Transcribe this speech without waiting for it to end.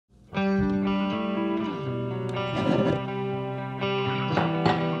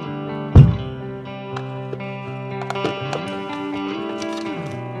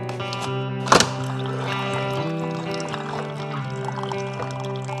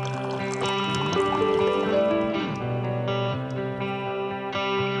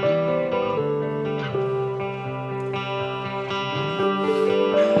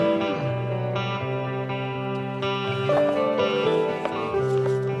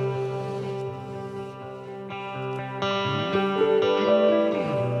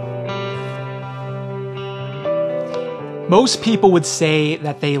Most people would say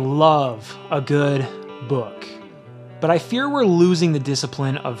that they love a good book, but I fear we're losing the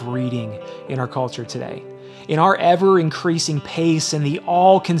discipline of reading in our culture today. In our ever-increasing pace and the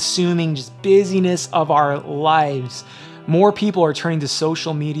all-consuming just busyness of our lives, more people are turning to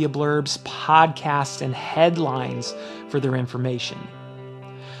social media blurbs, podcasts, and headlines for their information.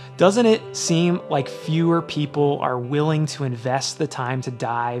 Doesn't it seem like fewer people are willing to invest the time to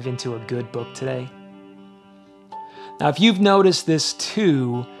dive into a good book today? Now, if you've noticed this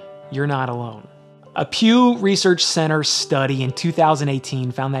too, you're not alone. A Pew Research Center study in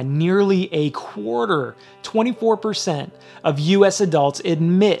 2018 found that nearly a quarter, 24%, of US adults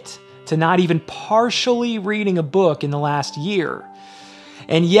admit to not even partially reading a book in the last year.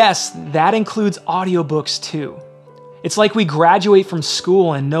 And yes, that includes audiobooks too. It's like we graduate from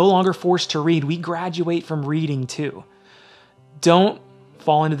school and no longer forced to read. We graduate from reading too. Don't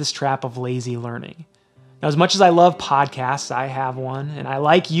fall into this trap of lazy learning. Now, as much as I love podcasts, I have one, and I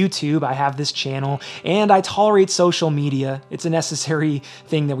like YouTube, I have this channel, and I tolerate social media. It's a necessary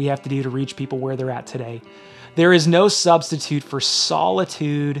thing that we have to do to reach people where they're at today. There is no substitute for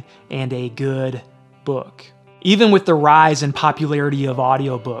solitude and a good book. Even with the rise in popularity of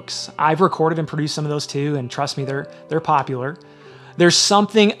audiobooks, I've recorded and produced some of those too, and trust me, they're popular. There's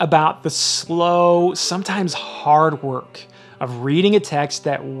something about the slow, sometimes hard work of reading a text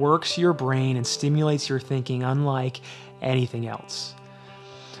that works your brain and stimulates your thinking unlike anything else.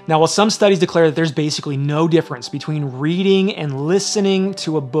 Now, while some studies declare that there's basically no difference between reading and listening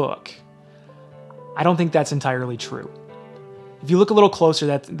to a book, I don't think that's entirely true. If you look a little closer,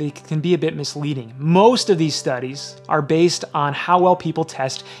 that they can be a bit misleading. Most of these studies are based on how well people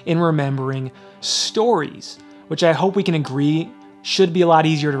test in remembering stories, which I hope we can agree should be a lot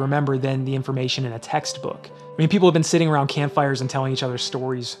easier to remember than the information in a textbook. I mean, people have been sitting around campfires and telling each other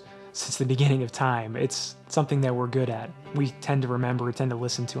stories since the beginning of time. It's something that we're good at. We tend to remember, we tend to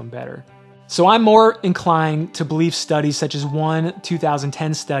listen to them better. So I'm more inclined to believe studies such as one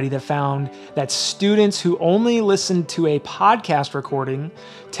 2010 study that found that students who only listened to a podcast recording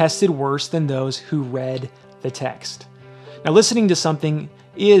tested worse than those who read the text. Now, listening to something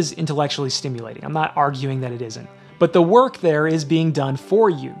is intellectually stimulating. I'm not arguing that it isn't. But the work there is being done for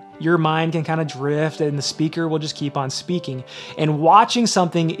you. Your mind can kind of drift and the speaker will just keep on speaking. And watching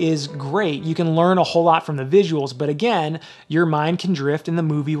something is great. You can learn a whole lot from the visuals, but again, your mind can drift and the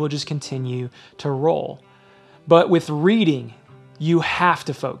movie will just continue to roll. But with reading, you have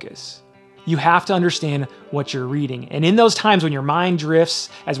to focus. You have to understand what you're reading. And in those times when your mind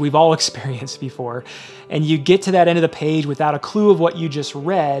drifts, as we've all experienced before, and you get to that end of the page without a clue of what you just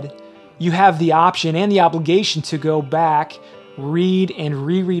read, you have the option and the obligation to go back, read and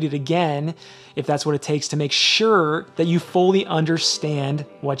reread it again, if that's what it takes, to make sure that you fully understand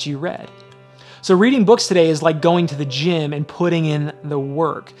what you read. So reading books today is like going to the gym and putting in the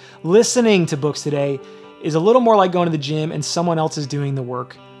work. Listening to books today is a little more like going to the gym and someone else is doing the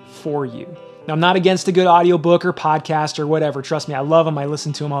work for you. Now, I'm not against a good audiobook or podcast or whatever. Trust me, I love them. I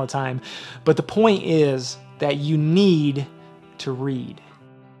listen to them all the time. But the point is that you need to read.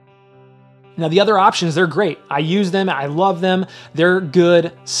 Now, the other options, they're great. I use them. I love them. They're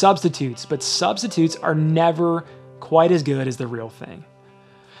good substitutes, but substitutes are never quite as good as the real thing.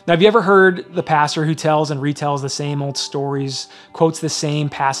 Now, have you ever heard the pastor who tells and retells the same old stories, quotes the same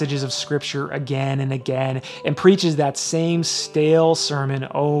passages of scripture again and again, and preaches that same stale sermon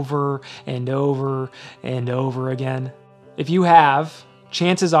over and over and over again? If you have,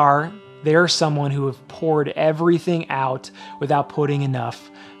 chances are they're someone who have poured everything out without putting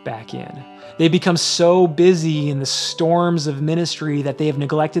enough back in. They've become so busy in the storms of ministry that they have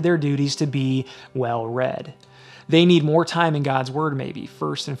neglected their duties to be well-read. They need more time in God's Word, maybe,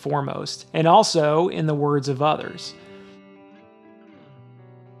 first and foremost, and also in the words of others.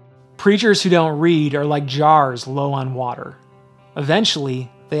 Preachers who don't read are like jars low on water.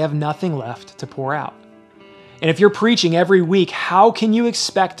 Eventually, they have nothing left to pour out. And if you're preaching every week, how can you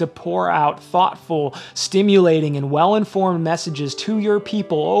expect to pour out thoughtful, stimulating, and well-informed messages to your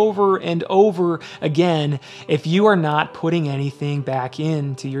people over and over again if you are not putting anything back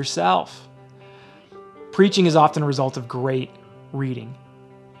into yourself? Preaching is often a result of great reading.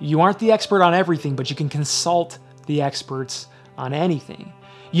 You aren't the expert on everything, but you can consult the experts on anything.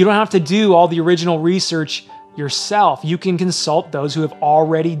 You don't have to do all the original research yourself. You can consult those who have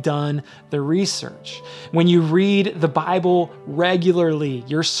already done the research. When you read the Bible regularly,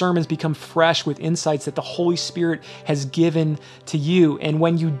 your sermons become fresh with insights that the Holy Spirit has given to you. And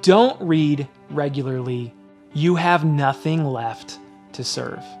when you don't read regularly, you have nothing left to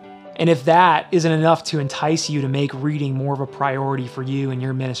serve. And if that isn't enough to entice you to make reading more of a priority for you and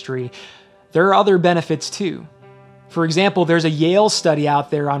your ministry, there are other benefits too. For example, there's a Yale study out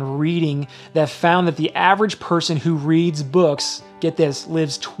there on reading that found that the average person who reads books, get this,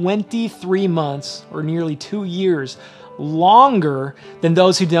 lives 23 months or nearly 2 years longer than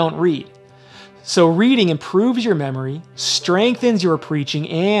those who don't read. So reading improves your memory, strengthens your preaching,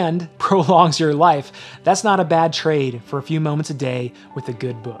 and prolongs your life. That's not a bad trade for a few moments a day with a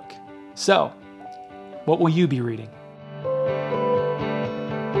good book. So, what will you be reading?